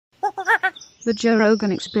The Joe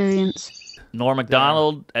Rogan Experience. Norm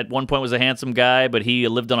Macdonald at one point was a handsome guy, but he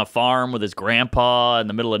lived on a farm with his grandpa in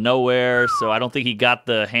the middle of nowhere, so I don't think he got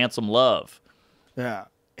the handsome love. Yeah,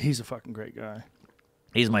 he's a fucking great guy.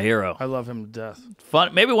 He's my hero. I love him to death.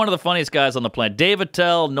 Fun, maybe one of the funniest guys on the planet. Dave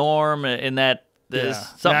Attell, Norm, in that. There's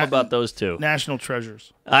something about those two. National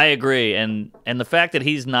treasures. I agree, and the fact that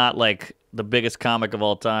he's not like the biggest comic of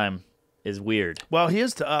all time is weird. Well, he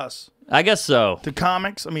is to us. I guess so. To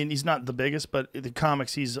comics, I mean, he's not the biggest, but the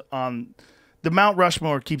comics, he's on. The Mount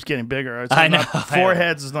Rushmore keeps getting bigger. I know. Four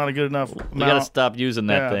heads is not a good enough. We got to stop using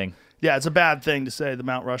that thing. Yeah, it's a bad thing to say the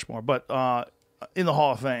Mount Rushmore, but in the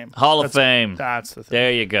Hall of Fame. Hall of Fame. That's the thing.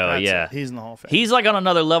 There you go. Yeah, he's in the Hall of Fame. He's like on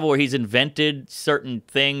another level where he's invented certain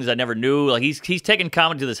things I never knew. Like he's taken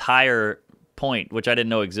comedy to this higher point, which I didn't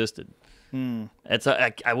know existed. It's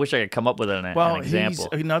I wish I could come up with an example.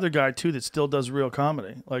 He's another guy too that still does real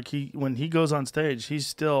comedy. Like when he goes on stage,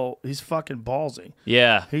 he's fucking ballsy.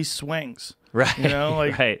 Yeah, he swings. Right. You know,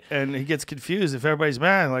 like, right. And he gets confused if everybody's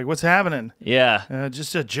mad. Like, what's happening? Yeah.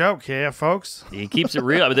 Just a joke here, folks. He keeps it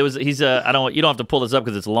real. I mean, you don't have to pull this up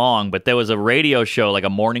because it's long, but there was a radio show, like a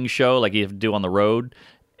morning show, like you have to do on the road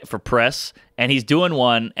for press, and he's doing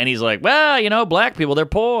one, and he's like, well, you know, black people, they're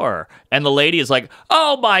poor. And the lady is like,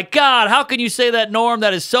 oh my God, how can you say that, Norm?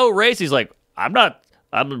 That is so racist. He's like, I'm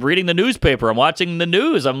reading the newspaper. I'm watching the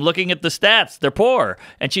news. I'm looking at the stats. They're poor.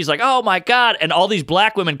 And she's like, oh my God. And all these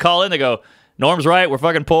black women call in. They go, Norm's right. We're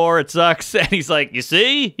fucking poor. It sucks. And he's like, you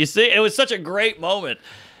see? You see? It was such a great moment.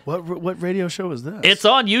 What radio show is this? It's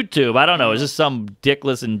on YouTube. I don't know. It's just some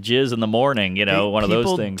dickless and jizz in the morning, you know, one of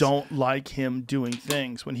those things. People don't like him doing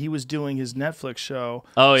things. When he was doing his Netflix show,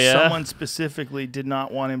 someone specifically did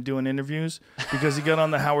not want him doing interviews because he got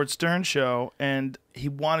on the Howard Stern show and he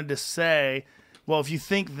wanted to say, well, if you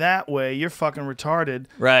think that way, you're fucking retarded.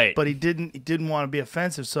 Right. But he didn't want to be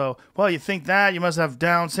offensive. So, well, you think that, you must have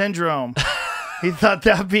Down syndrome. He thought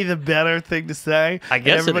that would be the better thing to say. I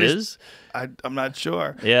guess it is. I'm not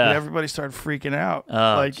sure. Yeah. But everybody started freaking out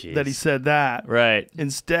that he said that. Right.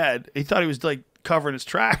 Instead, he thought he was like covering his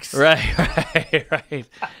tracks. Right.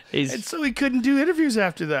 And so he couldn't do interviews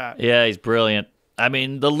after that. Yeah, he's brilliant. I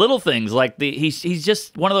mean, the little things, like he's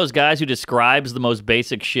just one of those guys who describes the most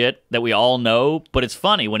basic shit that we all know, but it's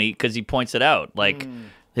funny because he points it out. Like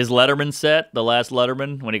his Letterman set, the last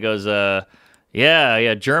Letterman, when he goes,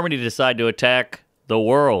 yeah, Germany decided to attack the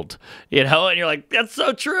world, you know, and you're like, that's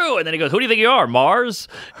so true. And then he goes, who do you think you are, Mars?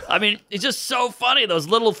 I mean, it's just so funny, those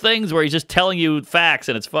little things where he's just telling you facts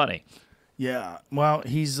and it's funny. Yeah, well,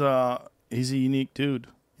 he's a unique dude.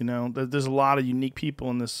 You know, there's a lot of unique people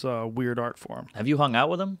in this weird art form. Have you hung out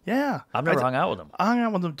with him? Yeah. I've never hung out with him. I hung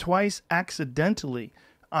out with him twice accidentally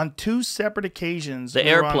on two separate occasions. The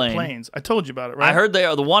airplane. On planes. I told you about it, right? I heard they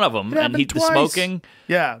are the one of them. And the smoking.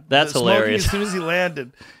 Yeah. That's hilarious. As soon as he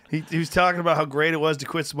landed, he was talking about how great it was to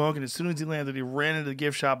quit smoking. As soon as he landed, he ran into the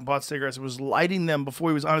gift shop and bought cigarettes and was lighting them before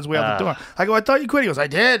he was on his way out the door. I go, I thought you quit. He goes, I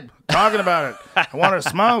did. Talking about it. I wanted to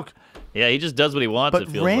smoke. Yeah, he just does what he wants, but it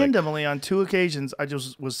feels randomly, on two occasions, I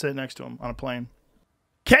just was sitting next to him on a plane.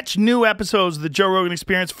 Catch new episodes of the Joe Rogan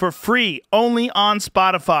Experience for free, only on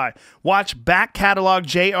Spotify. Watch back catalog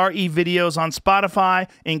JRE videos on Spotify,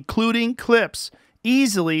 including clips.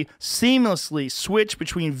 Easily, seamlessly switch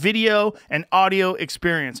between video and audio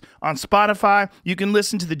experience. On Spotify, you can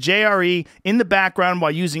listen to the JRE in the background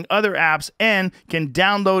while using other apps and can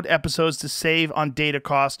download episodes to save on data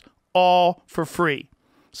cost, all for free.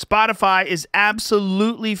 Spotify is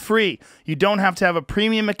absolutely free. You don't have to have a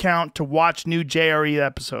premium account to watch new JRE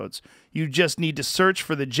episodes. You just need to search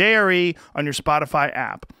for the JRE on your Spotify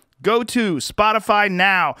app. Go to Spotify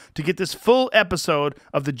now to get this full episode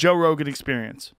of the Joe Rogan Experience.